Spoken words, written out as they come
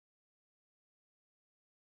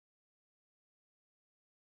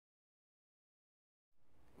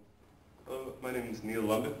my name is Neil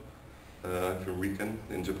Lambert. I'm from Riken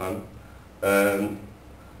in Japan.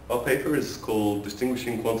 Our paper is called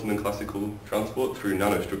Distinguishing Quantum and Classical Transport Through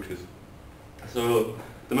Nanostructures. So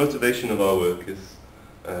the motivation of our work is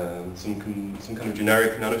some kind of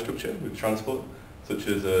generic nanostructure with transport, such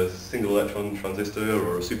as a single electron transistor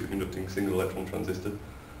or a superconducting single electron transistor,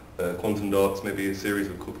 quantum dots, maybe a series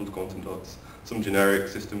of coupled quantum dots, some generic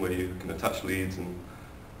system where you can attach leads and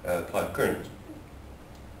apply a current.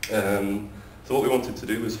 So what we wanted to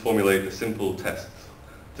do was formulate a simple test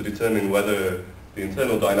to determine whether the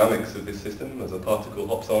internal dynamics of this system, as a particle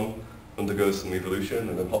hops on, undergoes some evolution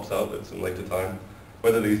and then hops out at some later time,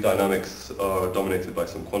 whether these dynamics are dominated by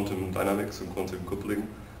some quantum dynamics, some quantum coupling,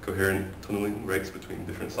 coherent tunneling rates between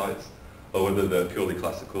different sites, or whether they're purely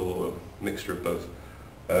classical or a mixture of both.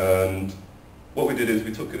 And what we did is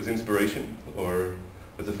we took it as inspiration, or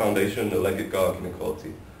as a foundation, the Leggett-Garg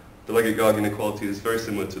inequality. The Leggett-Garg inequality is very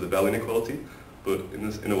similar to the Bell inequality, but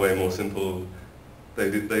in a way more simple. They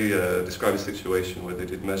describe a situation where they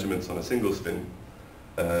did measurements on a single spin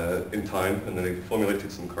in time, and then they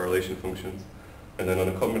formulated some correlation functions. And then on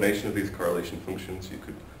a combination of these correlation functions, you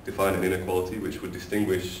could define an inequality which would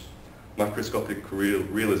distinguish macroscopic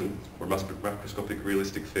realism, or macroscopic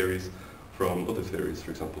realistic theories, from other theories, for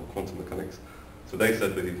example, quantum mechanics. So they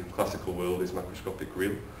said the classical world is macroscopic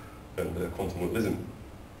real, and the quantum world isn't.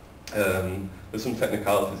 There's some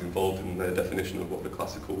technicalities involved in their definition of what the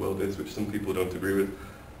classical world is, which some people don't agree with,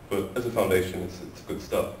 but as a foundation, it's a good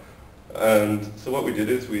start. And so what we did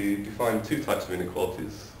is we defined two types of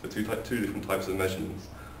inequalities for two different types of measurements.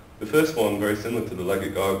 The first one, very similar to the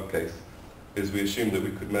Leggett-Garg case, is we assumed that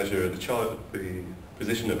we could measure the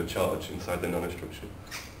position of a charge inside the nanostructure.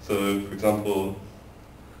 So, for example,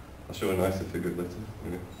 I'll show a nicer figure later.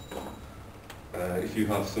 If you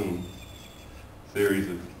have some series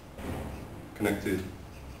of connected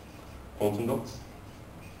quantum dots,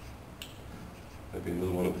 maybe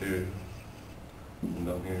another one up here, and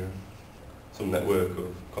down here, some network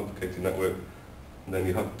or complicated network, and then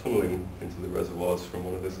you have tunneling into the reservoirs from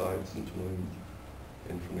one of the sides and tunneling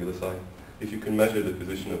in from the other side. If you can measure the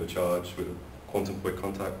position of a charge with a quantum point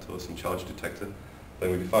contact or some charge detector,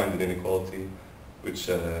 then we defined an inequality which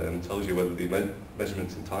tells you whether the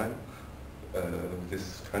measurements in time,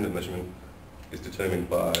 this kind of measurement, is determined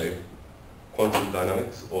by quantum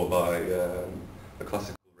dynamics or by a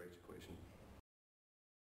classical rate equation.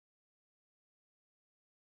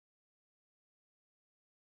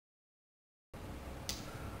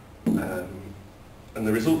 And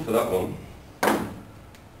the result for that one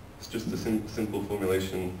is just a simple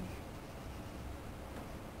formulation.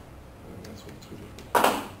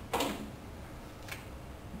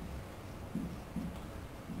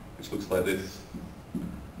 Which looks like this.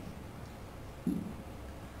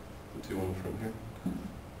 One from here.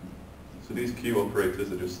 So these Q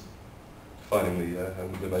operators are just defining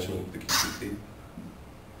the measurement of the QCC.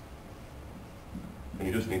 And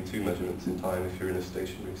you just need two measurements in time if you're in a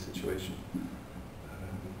stationary situation.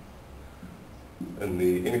 And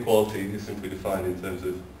the inequality is simply defined in terms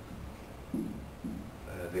of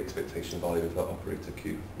the expectation value of that operator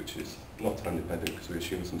Q, which is not time dependent because we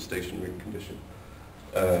assume some stationary condition.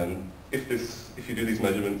 If you do these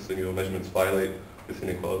measurements and your measurements violate this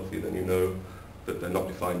inequality, then you know that they're not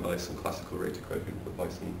defined by some classical rate equation, but by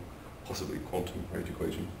some possibly quantum rate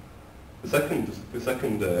equation. The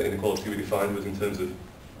second inequality we defined was in terms of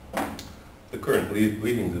the current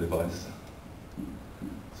leaving the device.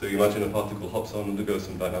 So you imagine a particle hops on, undergoes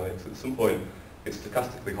some dynamics. At some point, it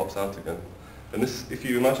stochastically hops out again. And this, if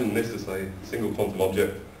you imagine this as a single quantum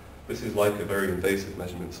object, this is like a very invasive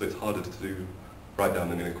measurement, so it's harder to write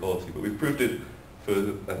down an inequality. But we've proved it for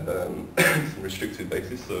some restricted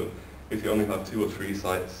basis. So if you only have 2 or 3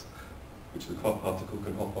 sites which the particle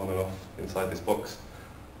can hop on and off inside this box,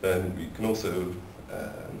 then you can also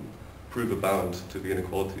prove a bound to the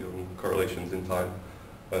inequality on correlations in time.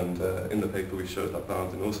 And in the paper we showed that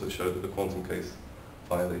bound and also showed that the quantum case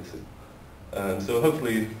violates it. And so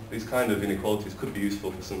hopefully these kind of inequalities could be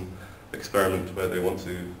useful for some experiment where they want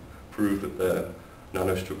to prove that the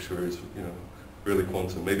nanostructure is, really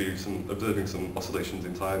quantum. Maybe observing some oscillations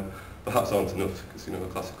in time perhaps aren't enough, because a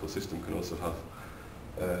classical system can also have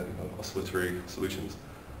oscillatory solutions.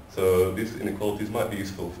 So these inequalities might be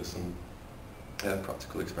useful for some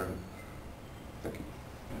practical experiment. Thank you.